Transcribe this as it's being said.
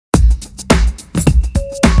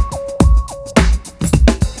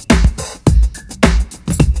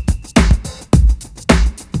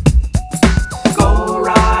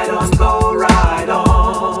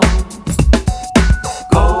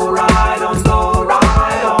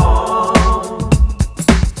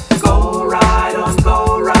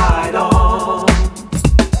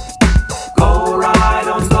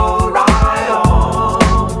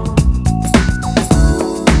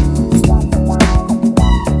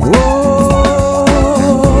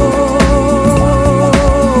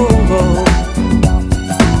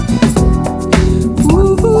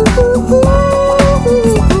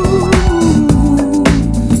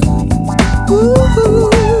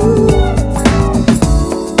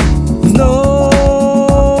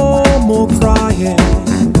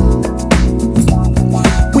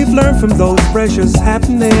from those precious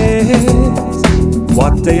happenings.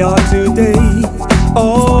 What they are today,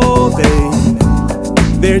 oh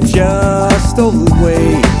they're just old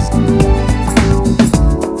ways.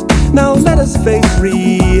 Now let us face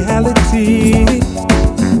reality.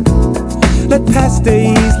 Let past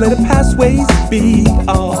days, let the past ways be.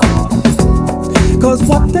 Oh, 'cause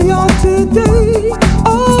what they are today,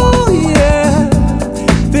 oh yeah,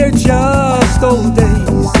 they're just old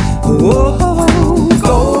days. Oh,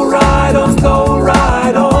 go right on, go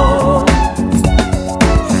right on.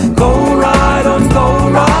 Go right on, go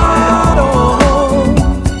right on.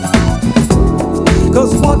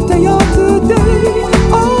 'Cause what they are today,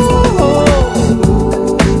 oh,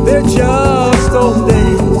 they're just old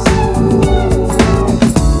days.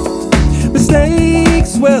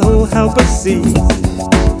 Mistakes will help us see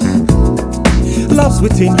love's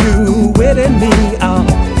within you, within me, oh.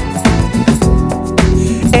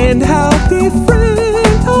 And how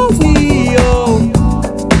different are we, oh,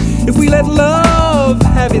 if we let love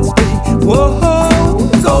have its way. Whoa,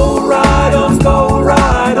 go right on, go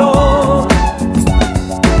right on.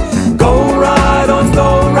 Go right on, go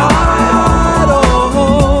right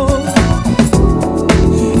on.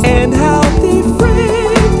 And how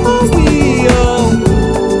different are we, oh,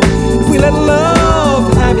 if we let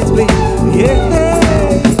love have its way. Yeah.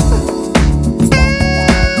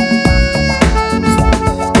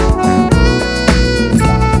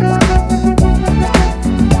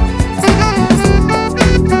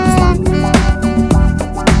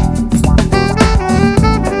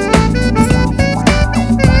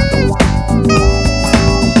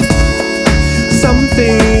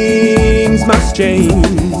 Must change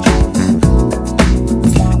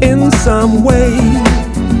in some way,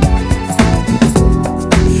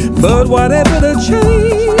 but whatever the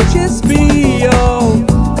changes be, oh,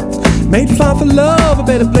 made far for love a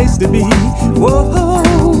better place to be. Whoa,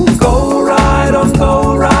 go right on,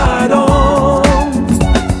 go right on.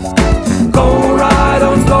 Go right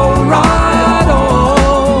on, go right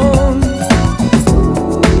on.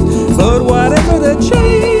 But whatever the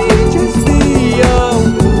changes be, oh,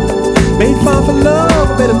 made far for love,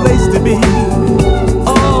 a better place to be.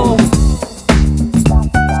 Oh.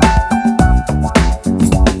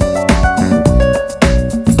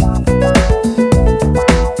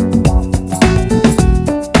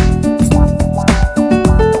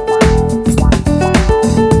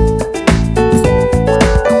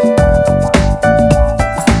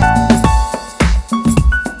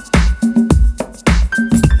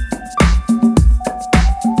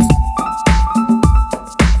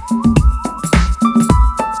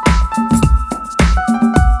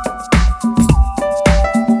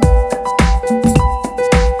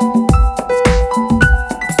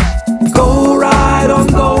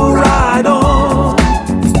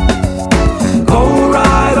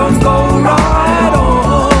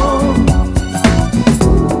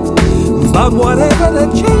 But whatever the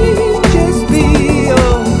changes be,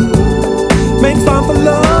 oh, made far